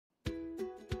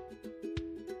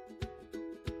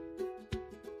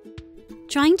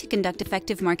Trying to conduct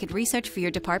effective market research for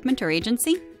your department or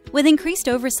agency? With increased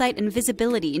oversight and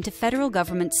visibility into federal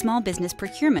government small business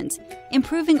procurements,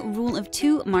 improving Rule of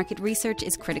 2 market research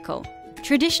is critical.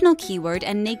 Traditional keyword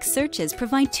and NAICS searches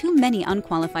provide too many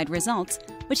unqualified results,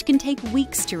 which can take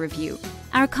weeks to review.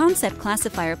 Our concept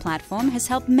classifier platform has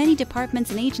helped many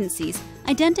departments and agencies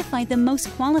identify the most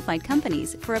qualified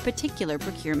companies for a particular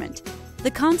procurement.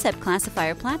 The concept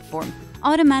classifier platform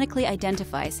automatically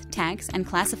identifies, tags, and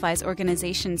classifies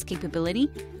organizations' capability,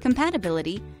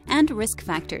 compatibility, and risk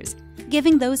factors,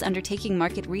 giving those undertaking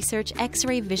market research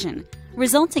X-ray vision,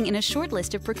 resulting in a short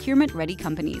list of procurement-ready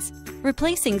companies.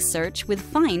 Replacing search with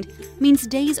find means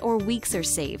days or weeks are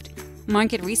saved.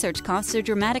 Market research costs are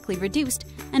dramatically reduced,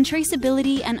 and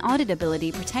traceability and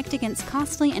auditability protect against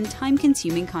costly and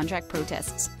time-consuming contract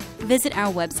protests. Visit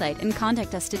our website and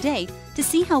contact us today to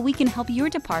see how we can help your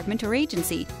department or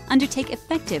agency undertake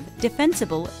effective,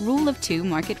 defensible Rule of 2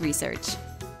 market research.